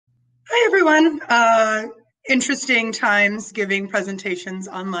everyone. Interesting times giving presentations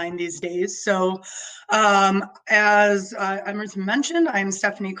online these days. So as Emerson mentioned, I'm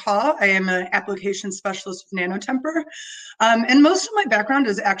Stephanie Kaw. I am an application specialist with NanoTemper. And most of my background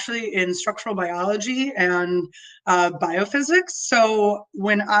is actually in structural biology and biophysics. So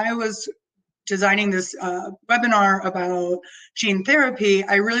when I was designing this webinar about gene therapy,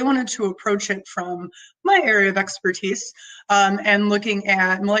 I really wanted to approach it from my area of expertise and looking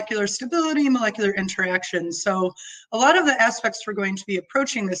at molecular stability, molecular interaction. So a lot of the aspects we're going to be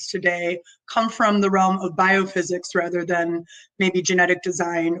approaching this today come from the realm of biophysics rather than maybe genetic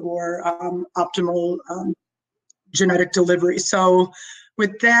design or optimal genetic delivery. So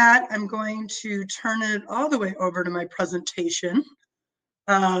with that, I'm going to turn it all the way over to my presentation.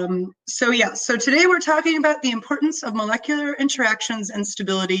 So today we're talking about the importance of molecular interactions and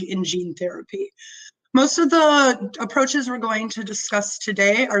stability in gene therapy. Most of the approaches we're going to discuss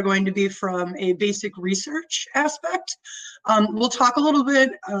today are going to be from a basic research aspect. We'll talk a little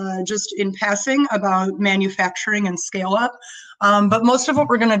bit just in passing about manufacturing and scale up, but most of what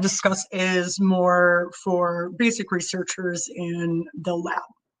we're going to discuss is more for basic researchers in the lab.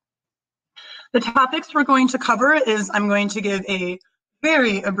 The topics we're going to cover is I'm going to give a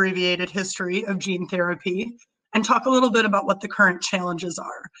very abbreviated history of gene therapy and talk a little bit about what the current challenges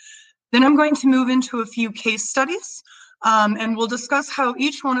are. Then I'm going to move into a few case studies and we'll discuss how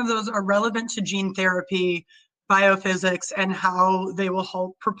each one of those are relevant to gene therapy, biophysics, and how they will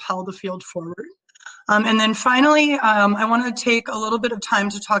help propel the field forward. And then finally, I want to take a little bit of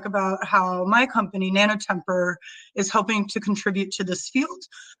time to talk about how my company, NanoTemper, is helping to contribute to this field,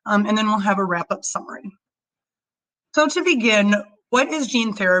 and then we'll have a wrap-up summary. So to begin, what is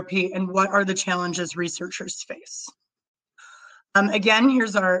gene therapy and what are the challenges researchers face? Again,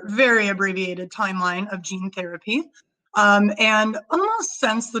 here's our very abbreviated timeline of gene therapy. And almost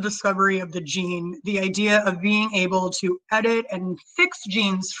since the discovery of the gene, the idea of being able to edit and fix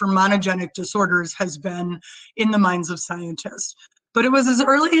genes for monogenic disorders has been in the minds of scientists. But it was as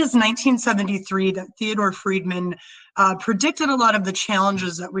early as 1973 that Theodore Friedman predicted a lot of the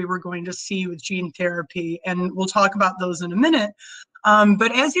challenges that we were going to see with gene therapy, and we'll talk about those in a minute.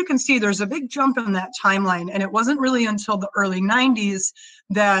 But as you can see, there's a big jump in that timeline, and it wasn't really until the early 90s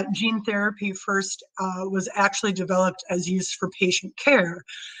that gene therapy first was actually developed as used for patient care.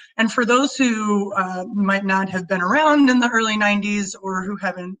 And for those who might not have been around in the early 90s or who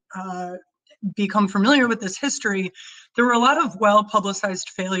haven't become familiar with this history, there were a lot of well-publicized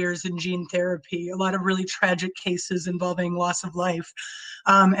failures in gene therapy, a lot of really tragic cases involving loss of life,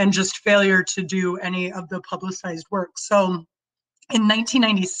 and just failure to do any of the publicized work. So in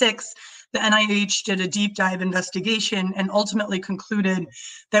 1996, the NIH did a deep dive investigation and ultimately concluded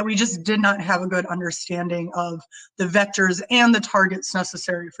that we just did not have a good understanding of the vectors and the targets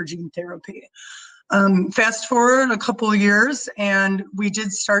necessary for gene therapy. Fast forward a couple of years, and we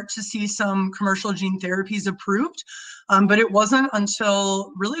did start to see some commercial gene therapies approved, but it wasn't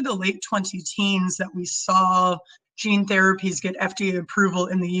until really the late 2010s that we saw gene therapies get FDA approval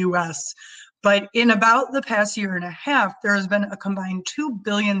in the US. But in about the past year and a half, there has been a combined $2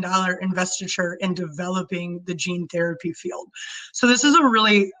 billion investiture in developing the gene therapy field. So this is a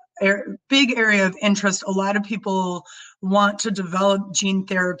really big area of interest. A lot of people want to develop gene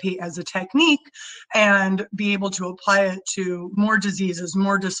therapy as a technique and be able to apply it to more diseases,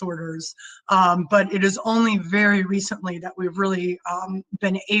 more disorders. But it is only very recently that we've really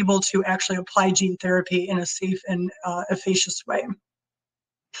been able to actually apply gene therapy in a safe and efficacious way.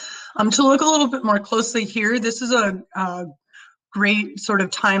 To look a little bit more closely here, this is a great sort of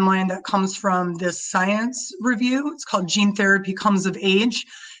timeline that comes from this science review. It's called Gene Therapy Comes of Age.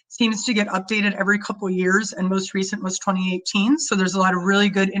 Seems to get updated every couple of years, and most recent was 2018. So there's a lot of really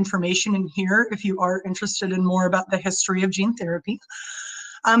good information in here if you are interested in more about the history of gene therapy.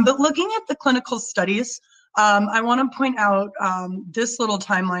 But looking at the clinical studies, I want to point out this little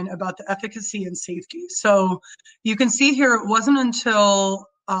timeline about the efficacy and safety. So you can see here, it wasn't until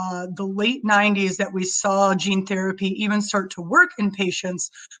the late 90s that we saw gene therapy even start to work in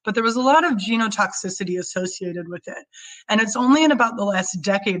patients, but there was a lot of genotoxicity associated with it. And it's only in about the last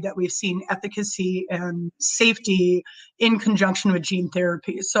decade that we've seen efficacy and safety in conjunction with gene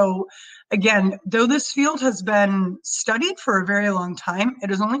therapy. So again, though this field has been studied for a very long time,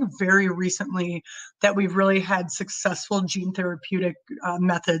 it is only very recently that we've really had successful gene therapeutic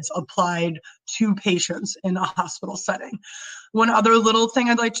methods applied to patients in a hospital setting. One other little thing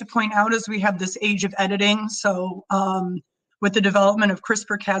I'd like to point out is we have this age of editing. So with the development of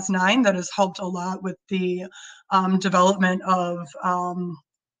CRISPR-Cas9, that has helped a lot with the development of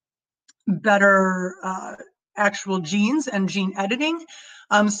better actual genes and gene editing.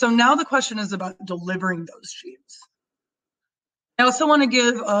 So now the question is about delivering those genes. I also want to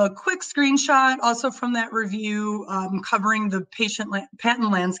give a quick screenshot also from that review covering the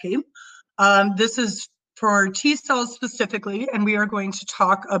patent landscape. This is for T cells specifically, and we are going to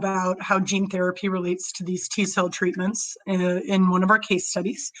talk about how gene therapy relates to these T cell treatments in one of our case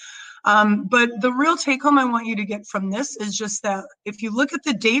studies. But the real take home I want you to get from this is just that if you look at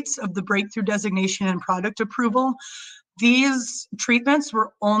the dates of the breakthrough designation and product approval, these treatments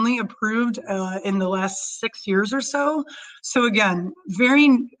were only approved in the last 6 years or so. So again,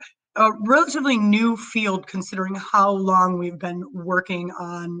 relatively new field considering how long we've been working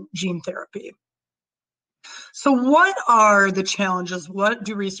on gene therapy. So what are the challenges? What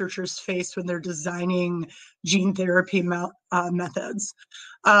do researchers face when they're designing gene therapy methods?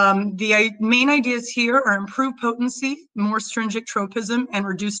 The main ideas here are improved potency, more stringent tropism, and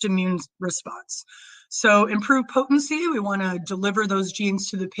reduced immune response. So improved potency, we want to deliver those genes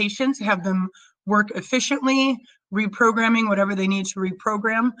to the patients, have them work efficiently, reprogramming whatever they need to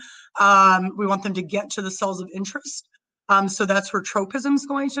reprogram. We want them to get to the cells of interest. So that's where tropism is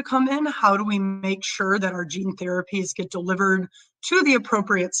going to come in. How do we make sure that our gene therapies get delivered to the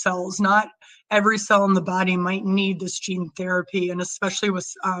appropriate cells? Not every cell in the body might need this gene therapy, and especially with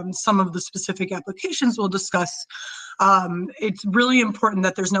some of the specific applications we'll discuss, it's really important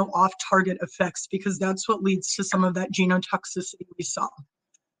that there's no off-target effects because that's what leads to some of that genotoxicity we saw.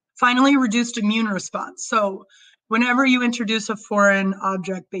 Finally, reduced immune response. So whenever you introduce a foreign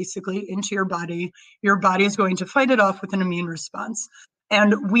object basically into your body is going to fight it off with an immune response.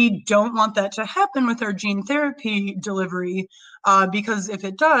 And we don't want that to happen with our gene therapy delivery because if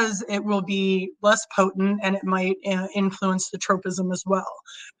it does, it will be less potent and it might influence the tropism as well.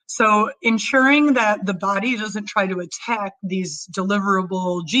 So ensuring that the body doesn't try to attack these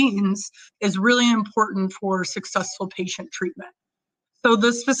deliverable genes is really important for successful patient treatment. So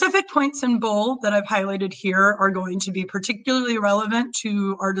the specific points in bold that I've highlighted here are going to be particularly relevant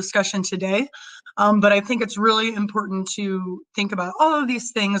to our discussion today, but I think it's really important to think about all of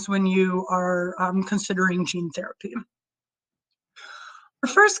these things when you are considering gene therapy. Our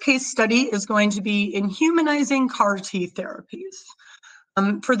first case study is going to be in humanizing CAR T therapies.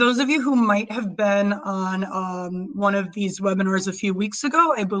 For those of you who might have been on one of these webinars a few weeks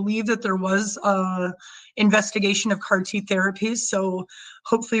ago, I believe that there was an investigation of CAR T therapies. So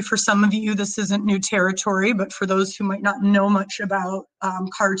hopefully for some of you, this isn't new territory, but for those who might not know much about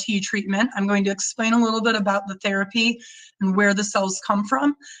CAR T treatment, I'm going to explain a little bit about the therapy and where the cells come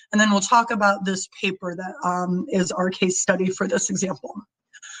from. And then we'll talk about this paper that is our case study for this example.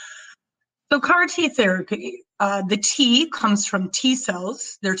 So CAR T therapy, the T comes from T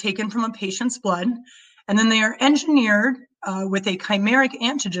cells. They're taken from a patient's blood, and then they are engineered with a chimeric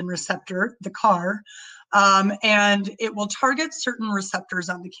antigen receptor, the CAR, and it will target certain receptors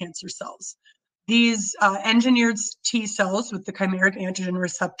on the cancer cells. These engineered T cells with the chimeric antigen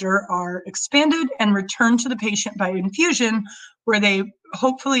receptor are expanded and returned to the patient by infusion, where they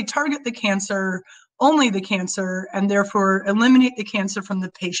hopefully target the cancer, only the cancer, and therefore eliminate the cancer from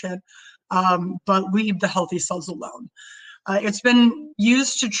the patient, but leave the healthy cells alone. It's been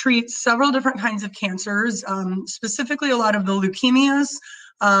used to treat several different kinds of cancers, specifically a lot of the leukemias,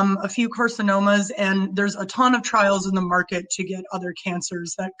 a few carcinomas, and there's a ton of trials in the market to get other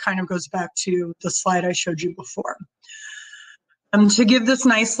cancers. That kind of goes back to the slide I showed you before. To give this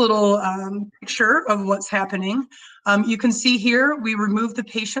nice little picture of what's happening, you can see here we remove the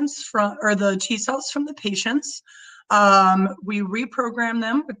patients from, or the T cells from the patients. We reprogram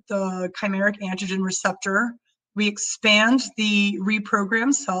them with the chimeric antigen receptor. We expand the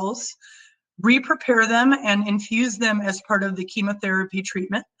reprogrammed cells, re-prepare them, and infuse them as part of the chemotherapy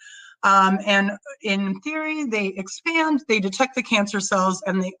treatment. And in theory, they expand, they detect the cancer cells,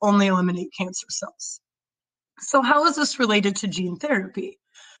 and they only eliminate cancer cells. So how is this related to gene therapy?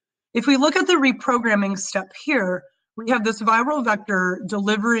 If we look at the reprogramming step here, we have this viral vector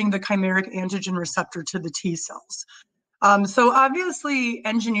delivering the chimeric antigen receptor to the T cells. So obviously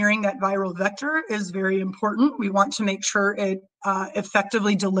engineering that viral vector is very important. We want to make sure it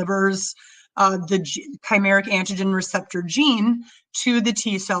effectively delivers the chimeric antigen receptor gene to the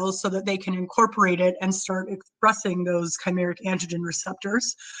T cells so that they can incorporate it and start expressing those chimeric antigen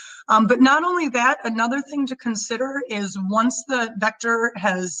receptors. But not only that, another thing to consider is once the vector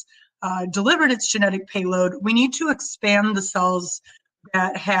has delivered its genetic payload, we need to expand the cells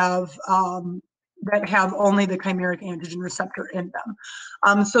that have only the chimeric antigen receptor in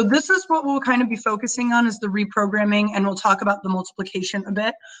them. So this is what we'll kind of be focusing on, is the reprogramming, and we'll talk about the multiplication a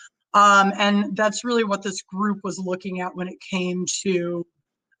bit. And that's really what this group was looking at when it came to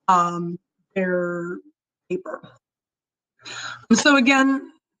their paper. So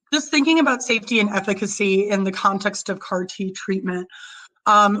again, just thinking about safety and efficacy in the context of CAR T treatment,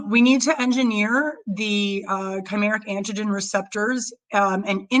 we need to engineer the chimeric antigen receptors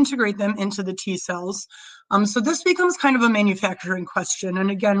and integrate them into the T cells. So this becomes kind of a manufacturing question. And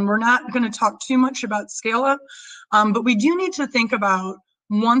again, we're not going to talk too much about scale up, but we do need to think about,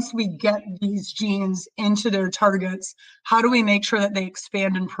 once we get these genes into their targets, how do we make sure that they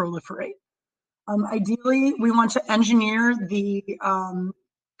expand and proliferate? Ideally, we want to engineer the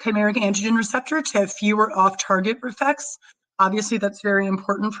chimeric antigen receptor to have fewer off-target effects. Obviously, that's very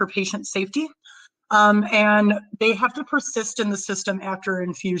important for patient safety. And they have to persist in the system after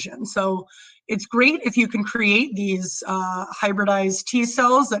infusion. So it's great if you can create these hybridized T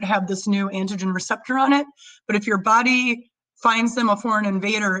cells that have this new antigen receptor on it. But if your body finds them a foreign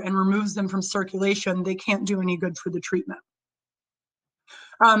invader and removes them from circulation, they can't do any good for the treatment.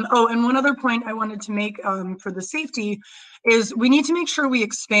 Oh, and one other point I wanted to make for the safety is we need to make sure we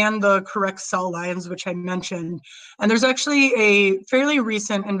expand the correct cell lines, which I mentioned. And there's actually a fairly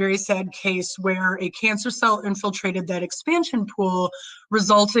recent and very sad case where a cancer cell infiltrated that expansion pool,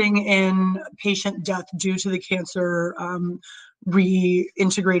 resulting in patient death due to the cancer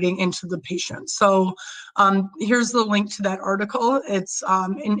reintegrating into the patient. So here's the link to that article. It's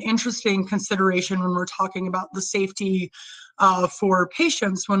an interesting consideration when we're talking about the safety for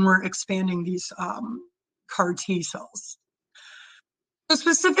patients when we're expanding these CAR T cells. So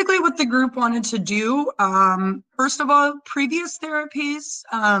specifically what the group wanted to do, first of all, previous therapies,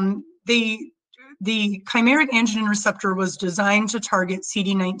 the chimeric antigen receptor was designed to target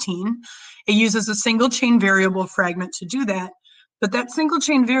CD19. It uses a single chain variable fragment to do that, but that single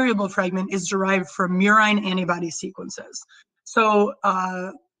chain variable fragment is derived from murine antibody sequences. So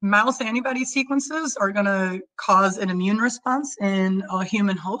mouse antibody sequences are going to cause an immune response in a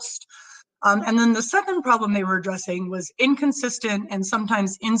human host. And then the second problem they were addressing was inconsistent and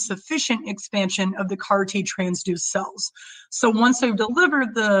sometimes insufficient expansion of the CAR T transduced cells. So once they've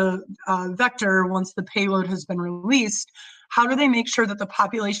delivered the vector, once the payload has been released, how do they make sure that the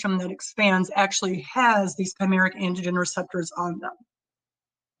population that expands actually has these chimeric antigen receptors on them?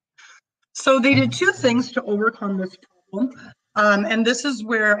 So they did two things to overcome this problem. And this is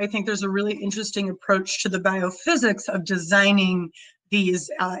where I think there's a really interesting approach to the biophysics of designing these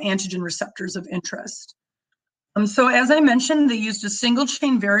antigen receptors of interest. So as I mentioned, they used a single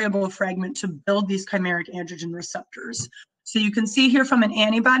chain variable fragment to build these chimeric antigen receptors. So you can see here from an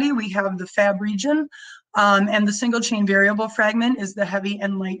antibody, we have the Fab region, and the single chain variable fragment is the heavy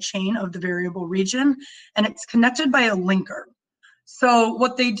and light chain of the variable region, and it's connected by a linker. So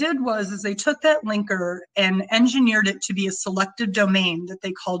what they did was they took that linker and engineered it to be a selective domain that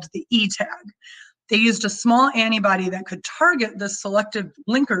they called the E tag. They used a small antibody that could target the selective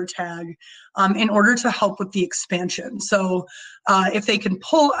linker tag in order to help with the expansion. So if they can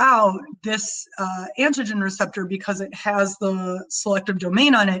pull out this antigen receptor because it has the selective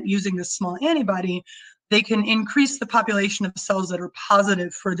domain on it using this small antibody, they can increase the population of cells that are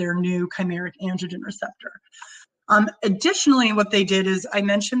positive for their new chimeric antigen receptor. Additionally, what they did is I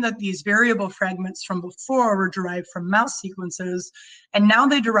mentioned that these variable fragments from before were derived from mouse sequences, and now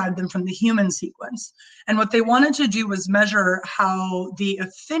they derived them from the human sequence. And what they wanted to do was measure how the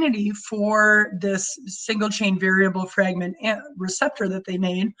affinity for this single chain variable fragment receptor that they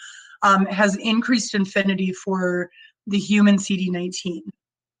made has increased affinity for the human CD19.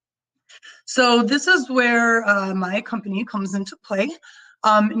 So this is where my company comes into play.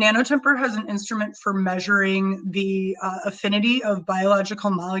 NanoTemper has an instrument for measuring the affinity of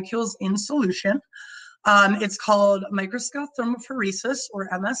biological molecules in solution. It's called microscale thermophoresis, or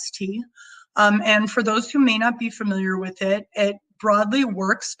MST. And for those who may not be familiar with it, it broadly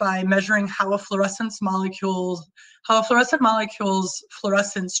works by measuring how a fluorescent molecule's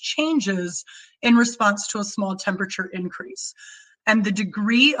fluorescence changes in response to a small temperature increase. And the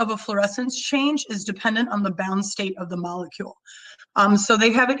degree of a fluorescence change is dependent on the bound state of the molecule. So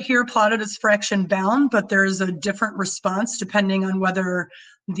they have it here plotted as fraction bound, but there's a different response depending on whether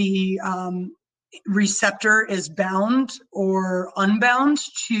the receptor is bound or unbound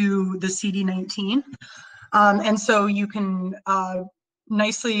to the CD19. And so you can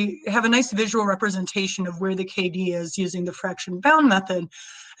nicely have a nice visual representation of where the KD is using the fraction bound method.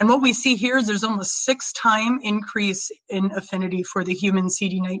 And what we see here is there's almost 6-time increase in affinity for the human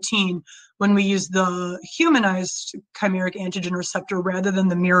CD19 when we use the humanized chimeric antigen receptor rather than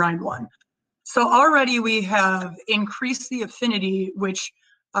the murine one. So already we have increased the affinity, which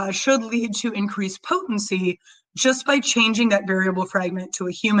should lead to increased potency just by changing that variable fragment to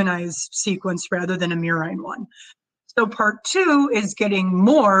a humanized sequence rather than a murine one. So part 2 is getting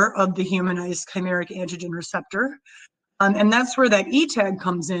more of the humanized chimeric antigen receptor. And that's where that E tag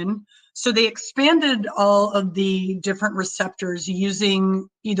comes in. So they expanded all of the different receptors using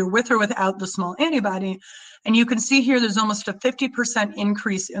either with or without the small antibody. And you can see here there's almost a 50%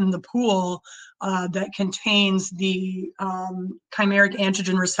 increase in the pool that contains the chimeric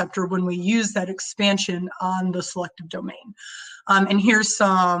antigen receptor when we use that expansion on the selective domain. And here's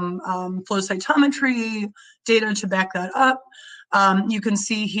some flow cytometry data to back that up. You can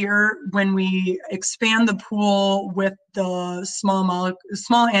see here when we expand the pool with the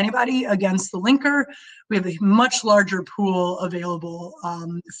small antibody against the linker, we have a much larger pool available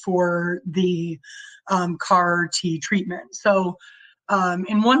for the CAR T treatment. So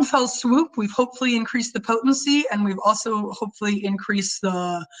in one fell swoop, we've hopefully increased the potency, and we've also hopefully increased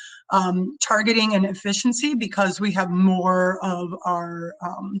the targeting and efficiency because we have more of our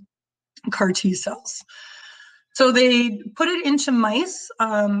CAR T cells. So they put it into mice.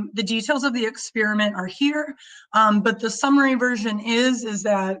 The details of the experiment are here, but the summary version is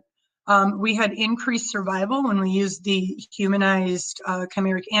that we had increased survival when we used the humanized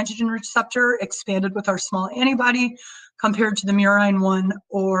chimeric antigen receptor expanded with our small antibody compared to the murine one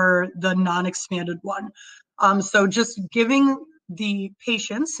or the non-expanded one. So just giving the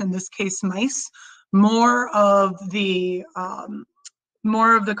patients, in this case mice, more of the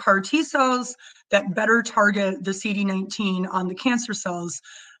CAR T cells that better target the CD19 on the cancer cells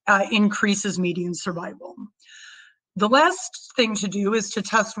increases median survival. The last thing to do is to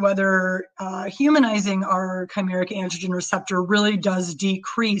test whether humanizing our chimeric antigen receptor really does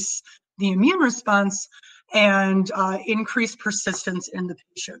decrease the immune response and increase persistence in the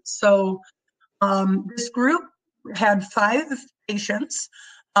patients. So this group had 5 patients.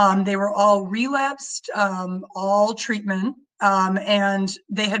 They were all relapsed, all treatment, and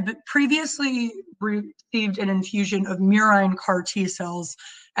they had previously received an infusion of murine CAR T cells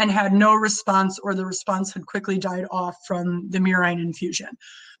and had no response, or the response had quickly died off from the murine infusion.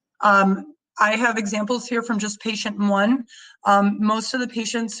 I have examples here from just patient 1. Most of the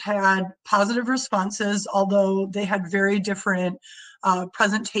patients had positive responses, although they had very different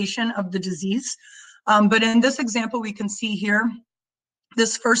presentation of the disease. But in this example, we can see here,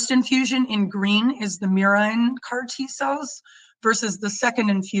 this first infusion in green is the murine CAR T cells versus the second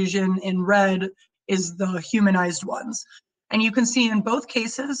infusion in red is the humanized ones. And you can see in both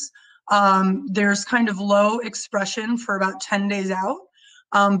cases, there's kind of low expression for about 10 days out,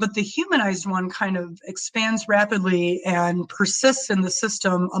 but the humanized one kind of expands rapidly and persists in the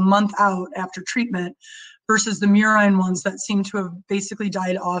system a month out after treatment versus the murine ones that seem to have basically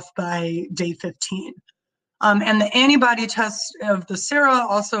died off by day 15. And the antibody tests of the sera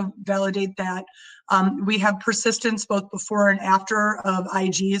also validate that. We have persistence both before and after of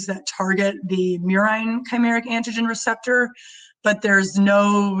IGs that target the murine chimeric antigen receptor, but there's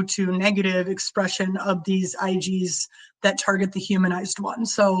no to negative expression of these IGs that target the humanized one.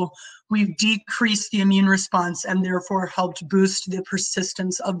 So we've decreased the immune response and therefore helped boost the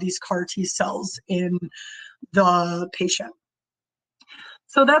persistence of these CAR T cells in the patient.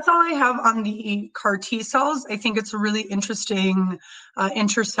 So that's all I have on the CAR T cells. I think it's a really interesting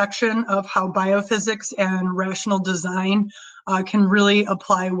intersection of how biophysics and rational design can really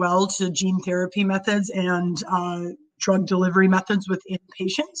apply well to gene therapy methods and drug delivery methods within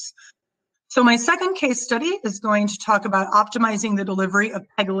patients. So my second case study is going to talk about optimizing the delivery of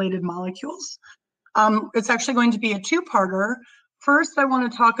pegylated molecules. It's actually going to be a 2-parter. First, I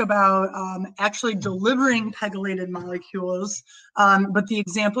want to talk about actually delivering pegylated molecules, but the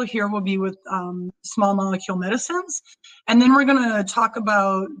example here will be with small molecule medicines. And then we're going to talk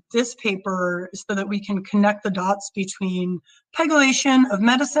about this paper so that we can connect the dots between pegylation of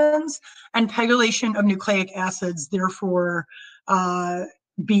medicines and pegylation of nucleic acids, therefore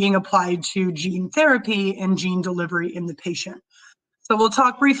being applied to gene therapy and gene delivery in the patient. So we'll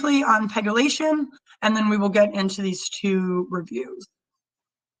talk briefly on pegylation, and then we will get into these 2 reviews.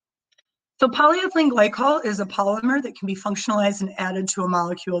 So polyethylene glycol is a polymer that can be functionalized and added to a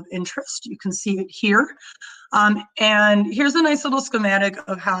molecule of interest. You can see it here. And here's a nice little schematic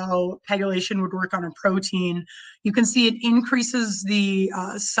of how pegylation would work on a protein. You can see it increases the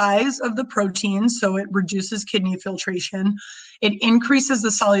size of the protein, so it reduces kidney filtration. It increases the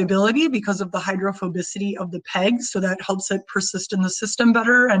solubility because of the hydrophobicity of the PEG, so that helps it persist in the system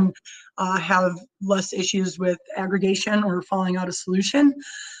better and have less issues with aggregation or falling out of solution.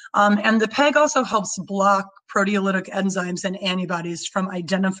 And the PEG also helps block proteolytic enzymes and antibodies from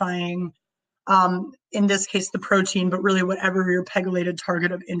identifying, in this case, the protein, but really whatever your pegylated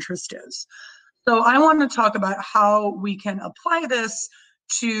target of interest is. So I want to talk about how we can apply this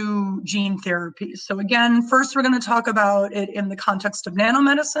to gene therapy. So again, first we're going to talk about it in the context of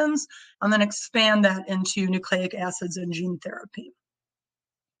nanomedicines, and then expand that into nucleic acids and gene therapy.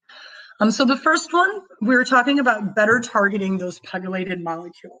 So the first one, we're talking about better targeting those pegylated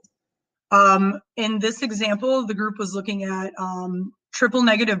molecules. In this example, the group was looking at triple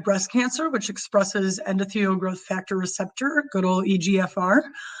negative breast cancer, which expresses endothelial growth factor receptor, good old EGFR.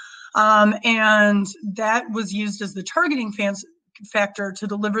 And that was used as the targeting factor to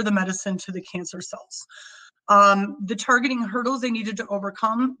deliver the medicine to the cancer cells. The targeting hurdles they needed to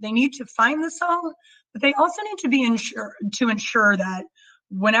overcome, they need to find the cell, but they also need to ensure that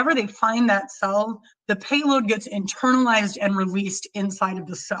whenever they find that cell, the payload gets internalized and released inside of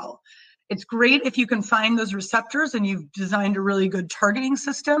the cell. It's great if you can find those receptors and you've designed a really good targeting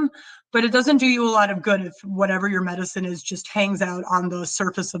system, but it doesn't do you a lot of good if whatever your medicine is just hangs out on the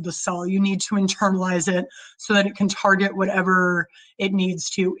surface of the cell. You need to internalize it so that it can target whatever it needs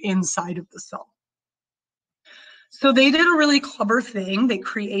to inside of the cell. So they did a really clever thing. They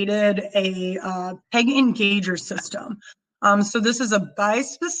created a PEG engager system. So this is a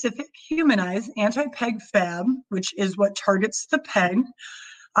bispecific humanized anti-PEG Fab, which is what targets the PEG,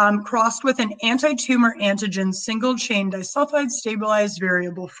 crossed with an anti-tumor antigen single-chain disulfide stabilized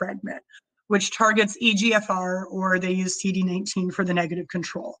variable fragment, which targets EGFR, or they use CD19 for the negative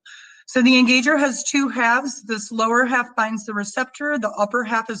control. So the engager has two halves. This lower half binds the receptor. The upper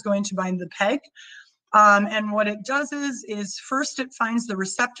half is going to bind the PEG. And what it does is first it finds the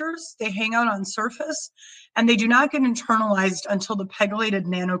receptors, they hang out on surface, and they do not get internalized until the pegylated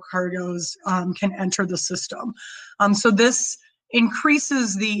nanocargos can enter the system. So this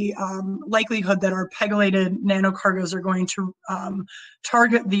increases the likelihood that our pegylated nanocargos are going to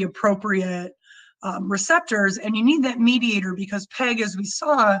target the appropriate receptors. And you need that mediator because PEG, as we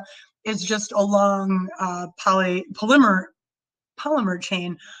saw, is just a long polymer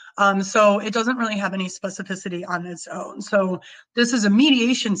chain. So it doesn't really have any specificity on its own. So this is a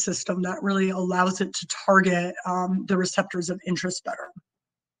mediation system that really allows it to target the receptors of interest better.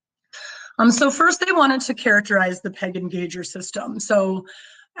 So first they wanted to characterize the PEG engager system. So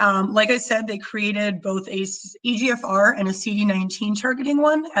like I said, they created both a EGFR and a CD19 targeting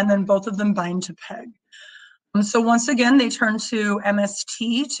one, and then both of them bind to PEG. So once again, they turned to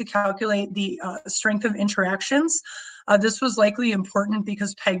MST to calculate the strength of interactions. This was likely important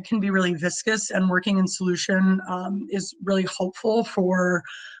because PEG can be really viscous, and working in solution is really helpful for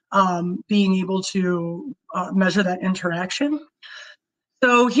being able to measure that interaction.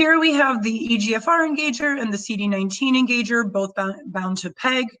 So here we have the EGFR engager and the CD19 engager, both bound to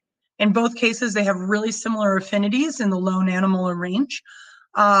PEG. In both cases, they have really similar affinities in the low nanomolar range.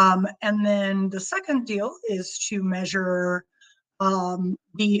 And then the second deal is to measure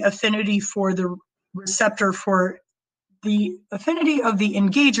the affinity for the receptor for the affinity of the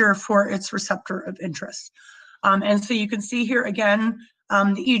engager for its receptor of interest. And so you can see here again,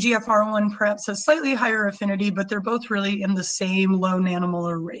 the EGFR one perhaps has slightly higher affinity, but they're both really in the same low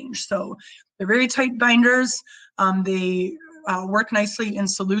nanomolar range. So they're very tight binders. They work nicely in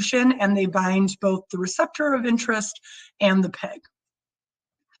solution, and they bind both the receptor of interest and the PEG.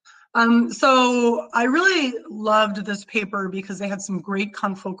 So I really loved this paper because they had some great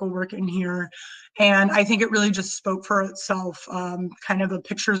confocal work in here. And I think it really just spoke for itself, kind of a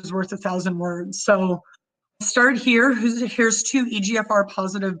picture's worth 1,000 words. So start here. Here's two EGFR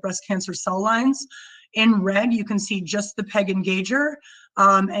positive breast cancer cell lines. In red, you can see just the PEG engager,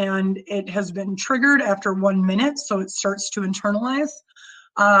 and it has been triggered after 1 minute, so it starts to internalize.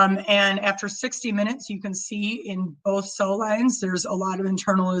 And after 60 minutes, you can see in both cell lines, there's a lot of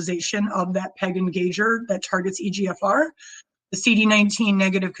internalization of that PEG engager that targets EGFR. The CD19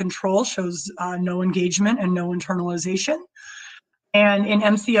 negative control shows no engagement and no internalization. And in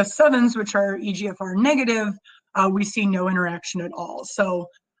MCF7s, which are EGFR negative, we see no interaction at all. So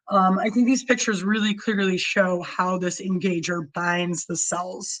I think these pictures really clearly show how this engager binds the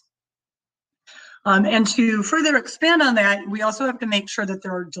cells. And to further expand on that, we also have to make sure that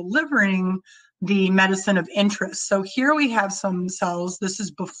they're delivering the medicine of interest. So here we have some cells. This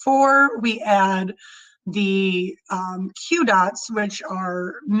is before we add the Q dots, which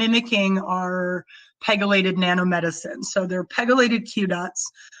are mimicking our pegylated nanomedicine. So they're pegylated Q dots.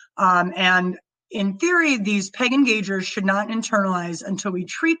 And in theory, these PEG engagers should not internalize until we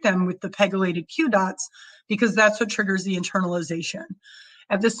treat them with the pegylated Q dots, because that's what triggers the internalization.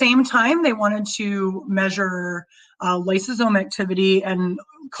 At the same time, they wanted to measure lysosome activity and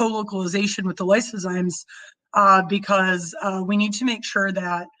co-localization with the lysozymes because we need to make sure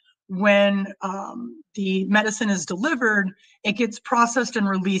that when the medicine is delivered, it gets processed and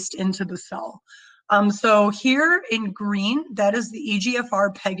released into the cell. So here in green, that is the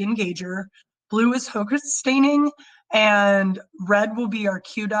EGFR PEG engager. Blue is Hogarth staining, and red will be our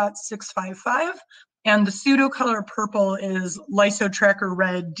Q.655. And the pseudo color purple is lysotracker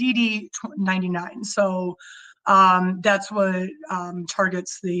red DD99. So that's what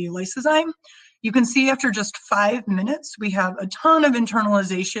targets the lysozyme. You can see after just 5 minutes, we have a ton of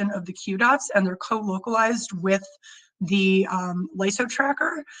internalization of the Q dots, and they're co-localized with the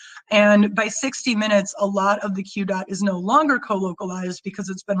lysotracker. And by 60 minutes, a lot of the Q dot is no longer co-localized because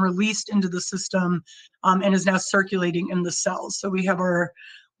it's been released into the system and is now circulating in the cells. So we have our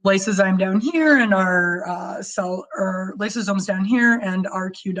lysozyme down here and our lysosomes down here, and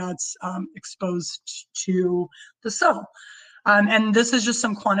our Q dots exposed to the cell. And this is just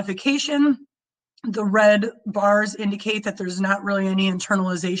some quantification. The red bars indicate that there's not really any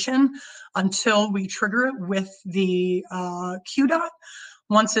internalization until we trigger it with the Q dot.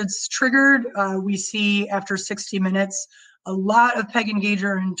 Once it's triggered, we see after 60 minutes a lot of PEG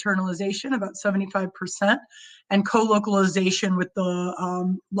engager internalization, about 75%, and co-localization with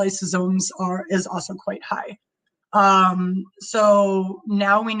the lysosomes is also quite high. So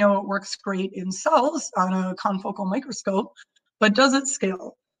now we know it works great in cells on a confocal microscope, but does it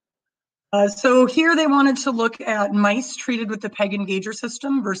scale? So here they wanted to look at mice treated with the PEG engager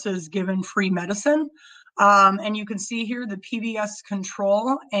system versus given free medicine. And you can see here the PBS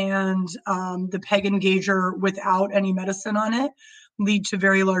control and the PEG engager without any medicine on it lead to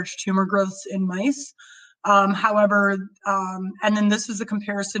very large tumor growths in mice. However, and then this is a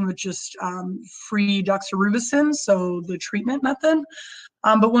comparison with just free doxorubicin, so the treatment method.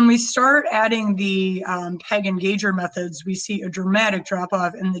 But when we start adding the PEG engager methods, we see a dramatic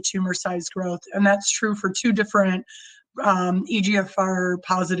drop-off in the tumor size growth, and that's true for 2 different EGFR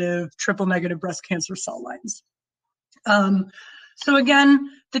positive triple negative breast cancer cell lines. So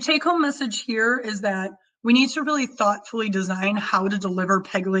again, the take-home message here is that we need to really thoughtfully design how to deliver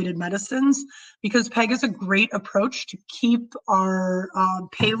PEGylated medicines, because PEG is a great approach to keep our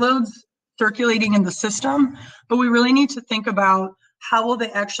payloads circulating in the system, but we really need to think about how will they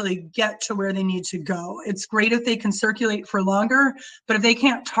actually get to where they need to go. It's great if they can circulate for longer, but if they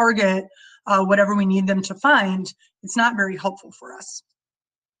can't target whatever we need them to find, it's not very helpful for us.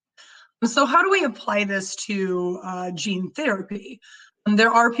 So how do we apply this to gene therapy?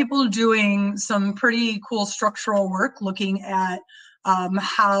 There are people doing some pretty cool structural work looking at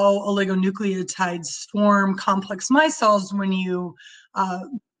how oligonucleotides form complex micelles when you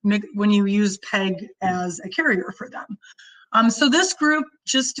use PEG as a carrier for them. So this group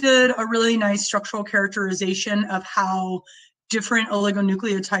just did a really nice structural characterization of how different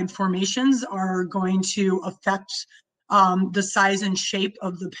oligonucleotide formations are going to affect the size and shape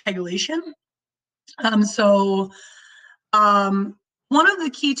of the pegylation. One of the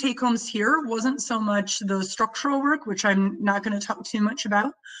key take-homes here wasn't so much the structural work, which I'm not going to talk too much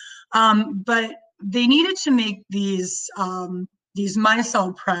about, but they needed to make these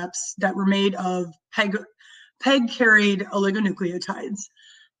micelle preps that were made of PEG-carried oligonucleotides.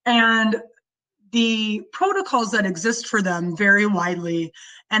 And the protocols that exist for them vary widely,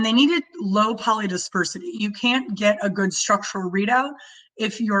 and they needed low polydispersity. You can't get a good structural readout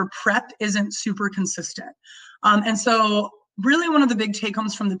if your prep isn't super consistent. And so really one of the big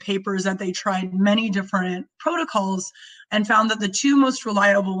take-homes from the paper is that they tried many different protocols and found that the 2 most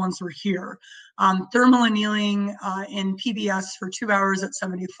reliable ones were here. Thermal annealing in PBS for 2 hours at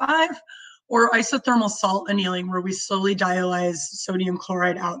 75, or isothermal salt annealing, where we slowly dialyze sodium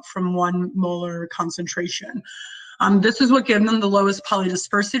chloride out from 1 molar concentration. This is what gave them the lowest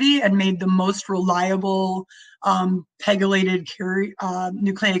polydispersity and made the most reliable PEGylated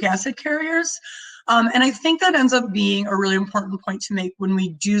nucleic acid carriers. And I think that ends up being a really important point to make when we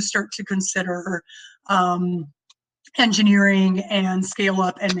do start to consider engineering and scale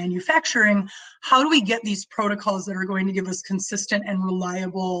up and manufacturing. How do we get these protocols that are going to give us consistent and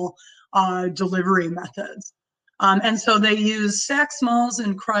reliable delivery methods? And so they use SAC-SMALs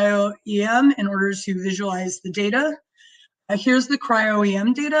and cryo-EM in order to visualize the data. Here's the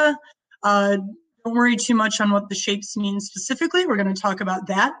cryo-EM data. Don't worry too much on what the shapes mean specifically. We're going to talk about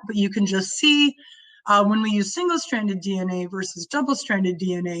that, but you can just see when we use single-stranded DNA versus double-stranded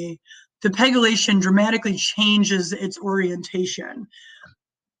DNA, the pegylation dramatically changes its orientation.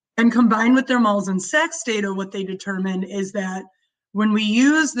 And combined with their mols and SACs data, what they determined is that when we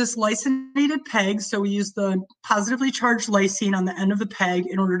use this lysinated PEG, so we use the positively charged lysine on the end of the PEG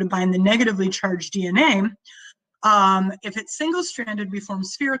in order to bind the negatively charged DNA, if it's single-stranded, we form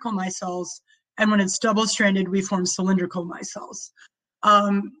spherical micelles, and when it's double-stranded, we form cylindrical micelles.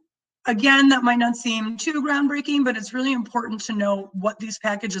 Again, that might not seem too groundbreaking, but it's really important to know what these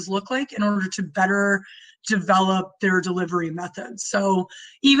packages look like in order to better develop their delivery methods. So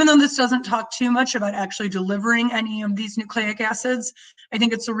even though this doesn't talk too much about actually delivering any of these nucleic acids, I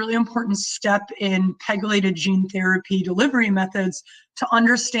think it's a really important step in pegylated gene therapy delivery methods to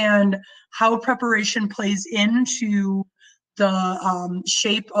understand how preparation plays into the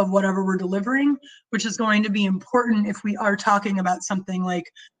shape of whatever we're delivering, which is going to be important if we are talking about something like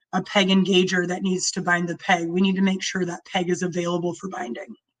a PEG engager that needs to bind the PEG. We need to make sure that PEG is available for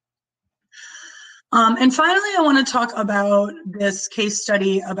binding. And finally, I want to talk about this case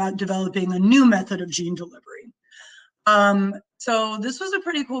study about developing a new method of gene delivery. So this was a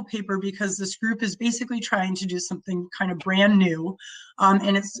pretty cool paper because this group is basically trying to do something kind of brand new.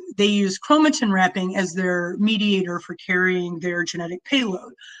 And they use chromatin wrapping as their mediator for carrying their genetic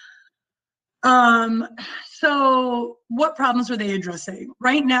payload. So what problems were they addressing?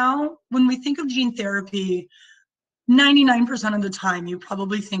 Right now, when we think of gene therapy, 99% of the time, you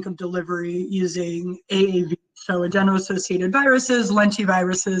probably think of delivery using AAV, so adeno-associated viruses,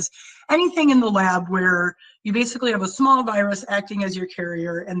 lentiviruses, anything in the lab where you basically have a small virus acting as your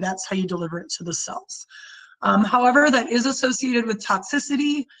carrier, and that's how you deliver it to the cells. However, that is associated with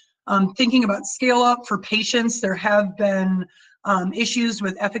toxicity. Thinking about scale up for patients, there have been issues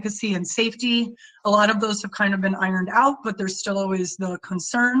with efficacy and safety. A lot of those have kind of been ironed out, but there's still always the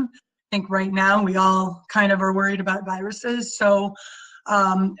concern. I think right now we all kind of are worried about viruses. So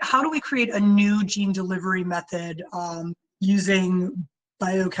how do we create a new gene delivery method using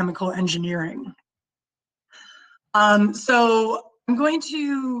biochemical engineering? So I'm going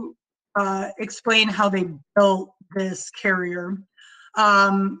to explain how they built this carrier.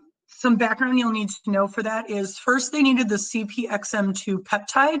 Some background you'll need to know for that is first they needed the CPXM2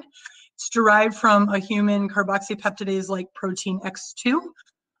 peptide. It's derived from a human carboxypeptidase-like protein X2.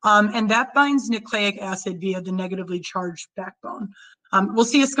 And that binds nucleic acid via the negatively charged backbone. We'll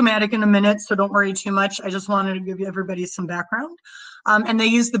see a schematic in a minute, so don't worry too much. I just wanted to give everybody some background. And they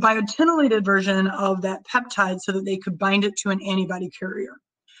used the biotinylated version of that peptide so that they could bind it to an antibody carrier.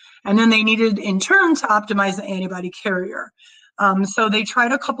 And then they needed, in turn, to optimize the antibody carrier. So they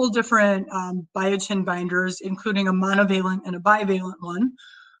tried a couple different biotin binders, including a monovalent and a bivalent one.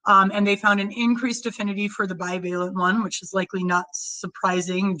 And they found an increased affinity for the bivalent one, which is likely not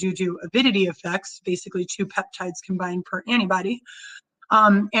surprising due to avidity effects, basically 2 peptides combined per antibody.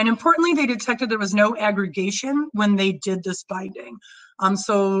 And importantly, they detected there was no aggregation when they did this binding.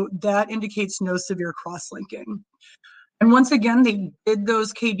 So that indicates no severe cross-linking. And once again, they did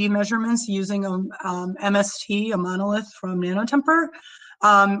those KD measurements using MST, a monolith from NanoTemper,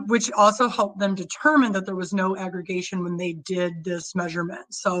 which also helped them determine that there was no aggregation when they did this measurement.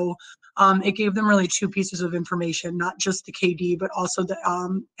 So it gave them really 2 pieces of information, not just the KD, but also the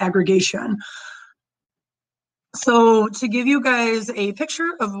aggregation. So to give you guys a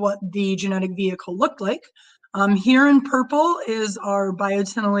picture of what the genetic vehicle looked like, here in purple is our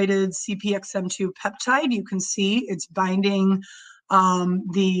biotinylated CPXM2 peptide. You can see it's binding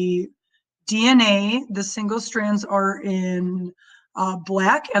the DNA. The single strands are in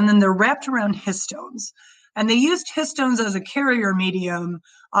black, and then they're wrapped around histones. And they used histones as a carrier medium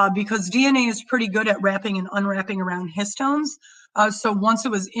because DNA is pretty good at wrapping and unwrapping around histones. So once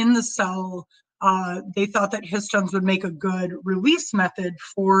it was in the cell, they thought that histones would make a good release method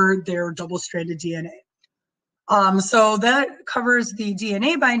for their double-stranded DNA. So that covers the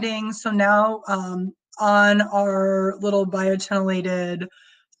DNA binding. So now on our little biotinylated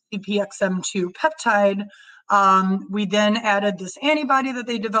CPXM2 peptide, we then added this antibody that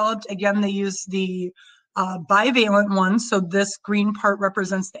they developed. Again, they used the bivalent one. So this green part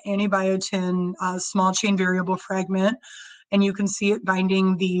represents the antibiotin small chain variable fragment. And you can see it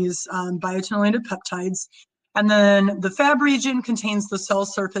binding these biotinylated peptides. And then the Fab region contains the cell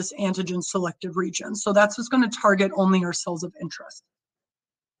surface antigen selective region. So that's what's going to target only our cells of interest.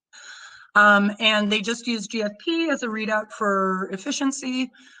 And they just use GFP as a readout for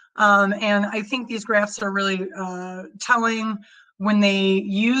efficiency. And I think these graphs are really telling. When they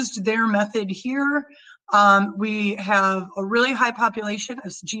used their method here, we have a really high population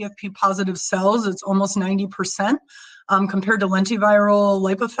of GFP positive cells. It's almost 90%. Compared to lentiviral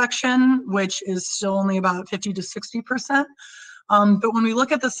liposuction, which is still only about 50 to 60%. But when we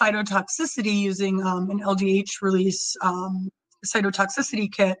look at the cytotoxicity using an LDH release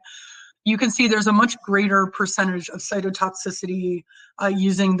cytotoxicity kit, you can see there's a much greater percentage of cytotoxicity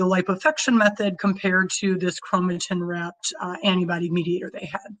using the liposuction method compared to this chromatin-wrapped antibody mediator they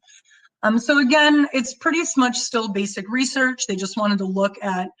had. So again, it's pretty much still basic research. They just wanted to look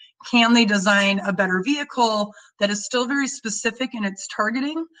at, can they design a better vehicle that is still very specific in its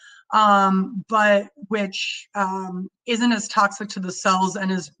targeting, but which isn't as toxic to the cells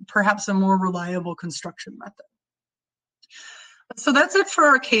and is perhaps a more reliable construction method. So that's it for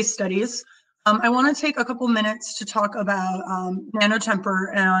our case studies. I want to take a couple minutes to talk about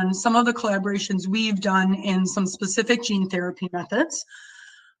NanoTemper and some of the collaborations we've done in some specific gene therapy methods.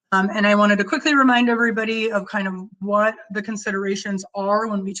 And I wanted to quickly remind everybody of kind of what the considerations are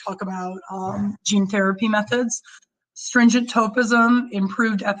when we talk about gene therapy methods: stringent topism,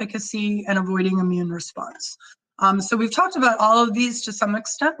 improved efficacy, and avoiding immune response. So we've talked about all of these to some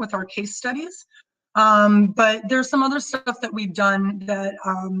extent with our case studies. But there's some other stuff that we've done that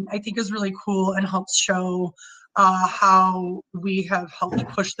I think is really cool and helps show how we have helped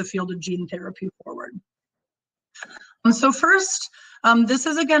push the field of gene therapy forward. So first, this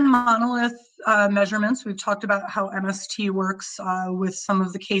is again monolith measurements. We've talked about how MST works with some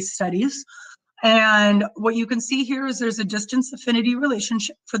of the case studies. And what you can see here is there's a distance affinity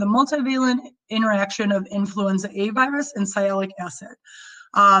relationship for the multivalent interaction of influenza A virus and sialic acid.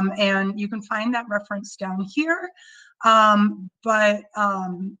 And you can find that reference down here. But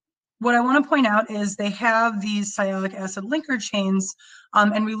what I want to point out is they have these sialic acid linker chains,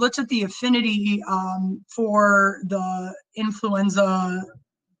 and we looked at the affinity for the influenza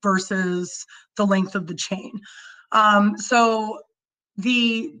versus the length of the chain. So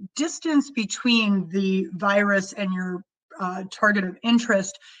the distance between the virus and your target of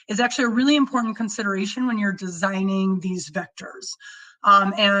interest is actually a really important consideration when you're designing these vectors.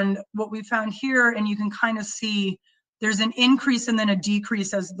 And what we found here, and you can kind of see there's an increase and then a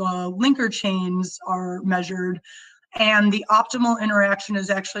decrease as the linker chains are measured. And the optimal interaction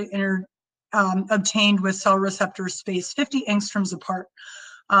is actually obtained with cell receptor space 50 angstroms apart.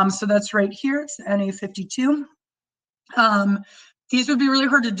 So that's right here, it's NA52. These would be really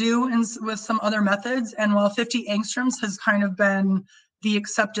hard to do with some other methods. And while 50 angstroms has kind of been the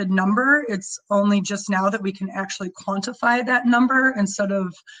accepted number, it's only just now that we can actually quantify that number instead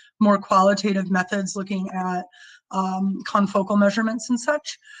of more qualitative methods looking at confocal measurements and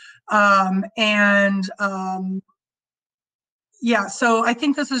such. Yeah, so I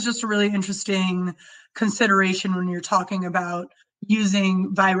think this is just a really interesting consideration when you're talking about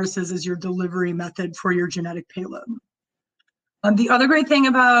using viruses as your delivery method for your genetic payload. The other great thing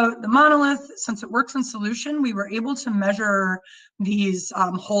about the monolith, since it works in solution, we were able to measure these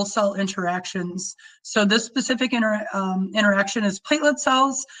whole cell interactions. So this specific interaction is platelet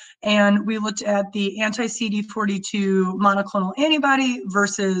cells, and we looked at the anti-CD42 monoclonal antibody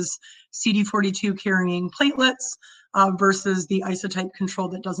versus CD42 carrying platelets versus the isotype control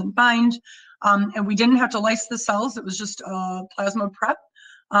that doesn't bind. And we didn't have to lyse the cells, it was just a plasma prep.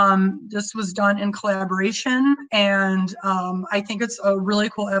 This was done in collaboration, and I think it's a really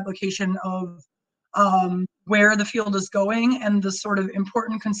cool application of where the field is going and the sort of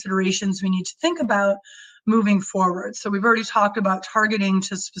important considerations we need to think about moving forward. So we've already talked about targeting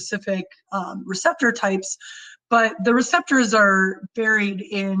to specific receptor types, but the receptors are buried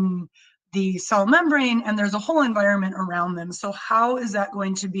in the cell membrane and there's a whole environment around them. So how is that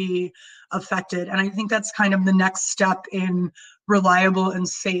going to be affected? And I think that's kind of the next step in reliable and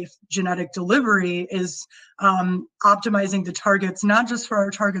safe genetic delivery is optimizing the targets, not just for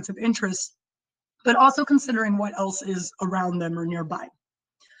our targets of interest, but also considering what else is around them or nearby.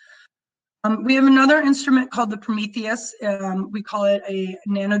 We have another instrument called the Prometheus. We call it a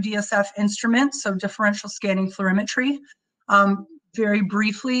nano-DSF instrument, so differential scanning fluorimetry. Very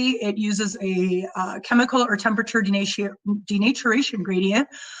briefly, it uses a chemical or temperature denaturation gradient,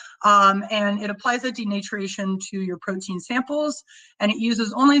 and it applies that denaturation to your protein samples, and it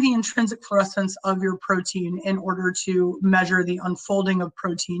uses only the intrinsic fluorescence of your protein in order to measure the unfolding of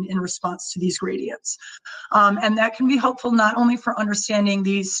protein in response to these gradients. And that can be helpful not only for understanding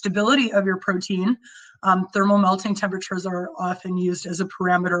the stability of your protein. Thermal melting temperatures are often used as a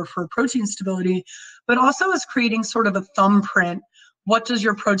parameter for protein stability, but also as creating sort of a thumbprint. What does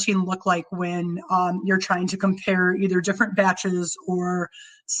your protein look like when you're trying to compare either different batches or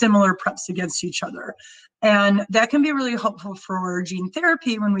similar preps against each other? And that can be really helpful for gene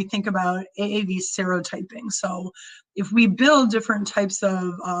therapy when we think about AAV serotyping. So if we build different types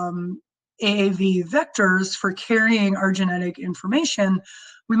of AAV vectors for carrying our genetic information,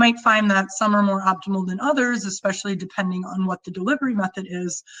 we might find that some are more optimal than others, especially depending on what the delivery method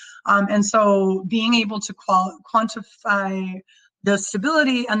is. And so being able to quantify the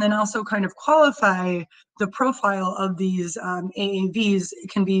stability and then also kind of qualify the profile of these AAVs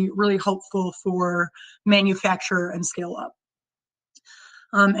can be really helpful for manufacture and scale up.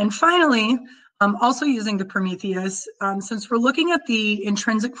 And finally, also using the Prometheus, since we're looking at the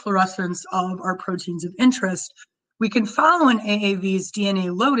intrinsic fluorescence of our proteins of interest, We can follow an AAV's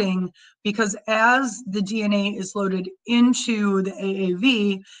DNA loading because as the DNA is loaded into the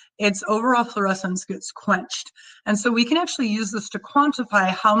AAV, its overall fluorescence gets quenched. And so we can actually use this to quantify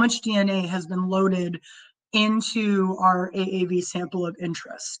how much DNA has been loaded into our AAV sample of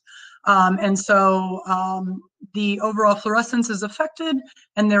interest. And so the overall fluorescence is affected,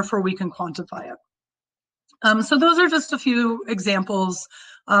 and therefore we can quantify it. So those are just a few examples.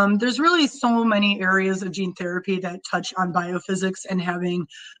 There's really so many areas of gene therapy that touch on biophysics and having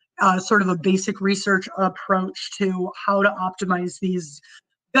sort of a basic research approach to how to optimize these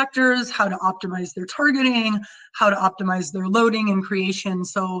vectors, how to optimize their targeting, how to optimize their loading and creation.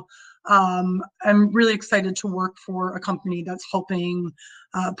 So I'm really excited to work for a company that's helping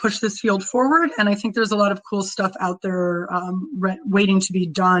push this field forward. And I think there's a lot of cool stuff out there waiting to be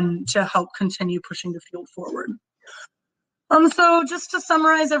done to help continue pushing the field forward. So just to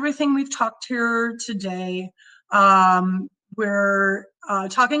summarize everything we've talked here today, we're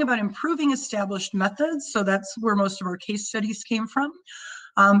talking about improving established methods. So that's where most of our case studies came from.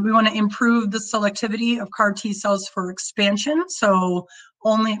 We want to improve the selectivity of CAR T cells for expansion, so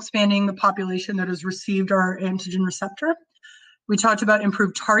only expanding the population that has received our antigen receptor. We talked about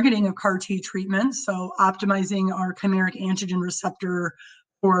improved targeting of CAR T treatments, so optimizing our chimeric antigen receptor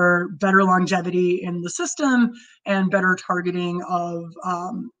for better longevity in the system and better targeting of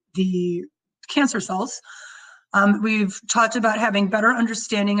the cancer cells. We've talked about having better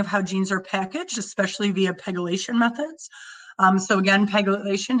understanding of how genes are packaged, especially via pegylation methods. So again,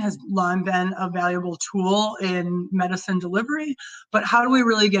 pegylation has long been a valuable tool in medicine delivery, but how do we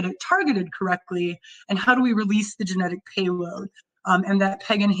really get it targeted correctly, and how do we release the genetic payload? And that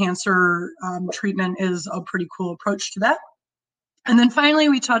PEG enhancer treatment is a pretty cool approach to that. And then finally,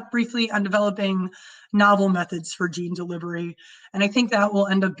 we talked briefly on developing novel methods for gene delivery. And I think that will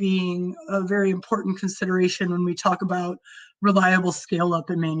end up being a very important consideration when we talk about reliable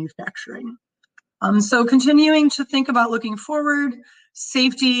scale-up and manufacturing. So continuing to think about looking forward,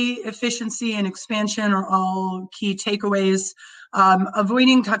 safety, efficiency, and expansion are all key takeaways.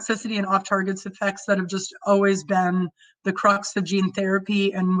 Avoiding toxicity and off-targets effects that have just always been the crux of gene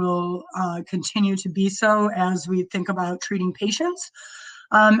therapy and will continue to be so as we think about treating patients.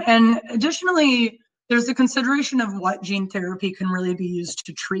 And additionally, there's a consideration of what gene therapy can really be used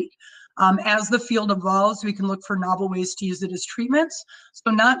to treat. As the field evolves, we can look for novel ways to use it as treatments. So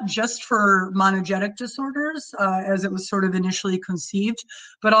not just for monogenic disorders, as it was sort of initially conceived,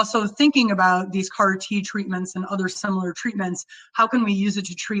 but also thinking about these CAR T treatments and other similar treatments. How can we use it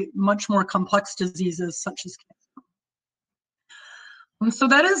to treat much more complex diseases such as cancer? So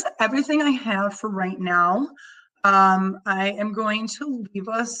that is everything I have for right now. I am going to leave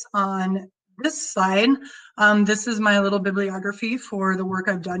us on this slide. This is my little bibliography for the work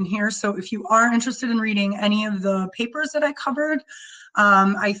I've done here. So if you are interested in reading any of the papers that I covered,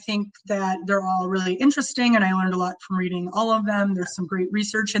 I think that they're all really interesting, and I learned a lot from reading all of them. There's some great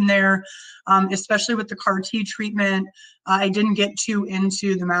research in there, especially with the CAR T treatment. I didn't get too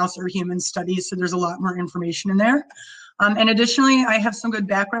into the mouse or human studies, so there's a lot more information in there. And additionally, I have some good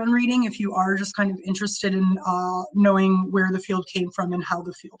background reading if you are just kind of interested in knowing where the field came from and how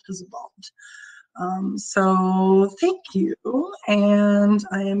the field has evolved. So thank you, and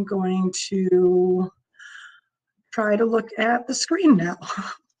I am going to try to look at the screen now.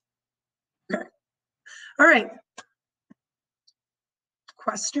 Okay. All right.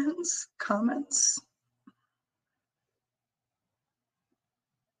 Questions, comments?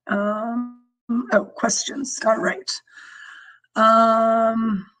 Oh, questions. All right.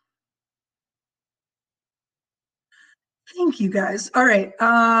 Thank you, guys. All right.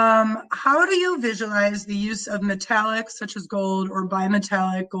 How do you visualize the use of metallics such as gold or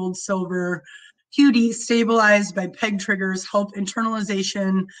bimetallic, gold, silver, QD stabilized by PEG triggers help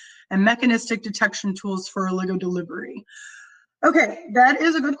internalization and mechanistic detection tools for oligo delivery? Okay, that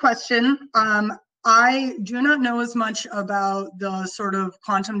is a good question. I do not know as much about the sort of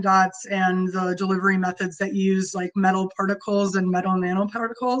quantum dots and the delivery methods that use like metal particles and metal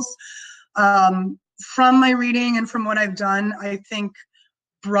nanoparticles. From my reading and from what I've done, I think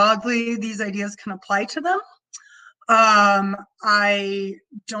broadly these ideas can apply to them. I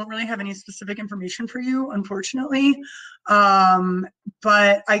don't really have any specific information for you, unfortunately.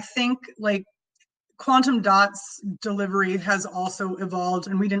 But I think like quantum dots delivery has also evolved,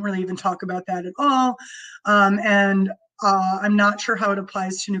 and we didn't really even talk about that at all. I'm not sure how it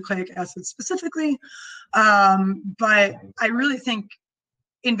applies to nucleic acids specifically, but I really think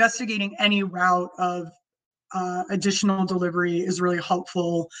investigating any route of additional delivery is really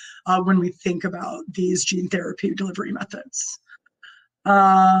helpful when we think about these gene therapy delivery methods.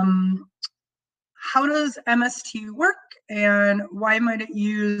 how does MST work, and why might it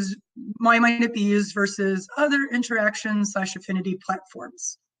be used versus other interaction/affinity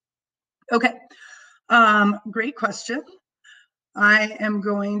platforms? Okay, great question. I am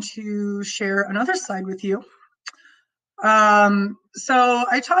going to share another slide with you. So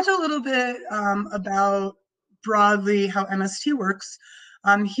I talked a little bit about broadly how MST works.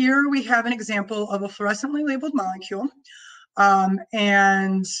 Here we have an example of a fluorescently labeled molecule.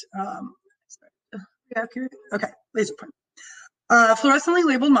 Okay, laser point. Fluorescently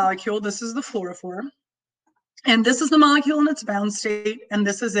labeled molecule, this is the fluorophore. And this is the molecule in its bound state, and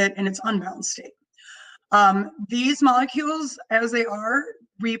this is it in its unbound state. These molecules, as they are,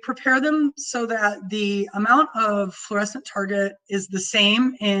 we prepare them so that the amount of fluorescent target is the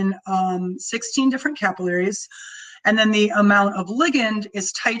same in 16 different capillaries, and then the amount of ligand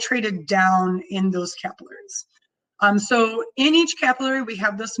is titrated down in those capillaries. So in each capillary, we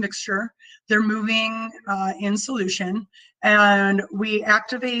have this mixture. They're moving in solution, and we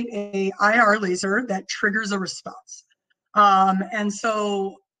activate a IR laser that triggers a response. And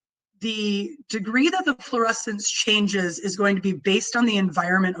so the degree that the fluorescence changes is going to be based on the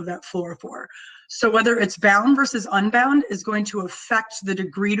environment of that fluorophore. So whether it's bound versus unbound is going to affect the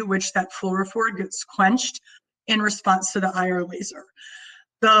degree to which that fluorophore gets quenched in response to the IR laser.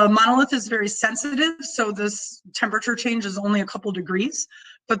 The monolith is very sensitive, so this temperature change is only a couple degrees,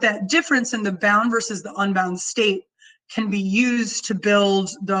 but that difference in the bound versus the unbound state can be used to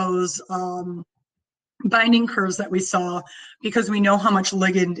build those binding curves that we saw, because we know how much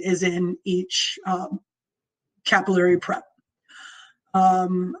ligand is in each capillary prep.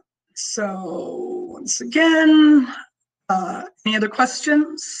 So once again, any other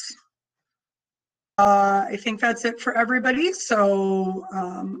questions? I think that's it for everybody. So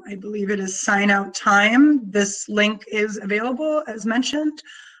I believe it is sign out time. This link is available as mentioned.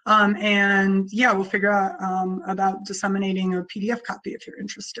 And yeah, we'll figure out about disseminating a PDF copy if you're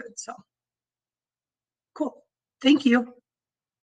interested. So cool. Thank you.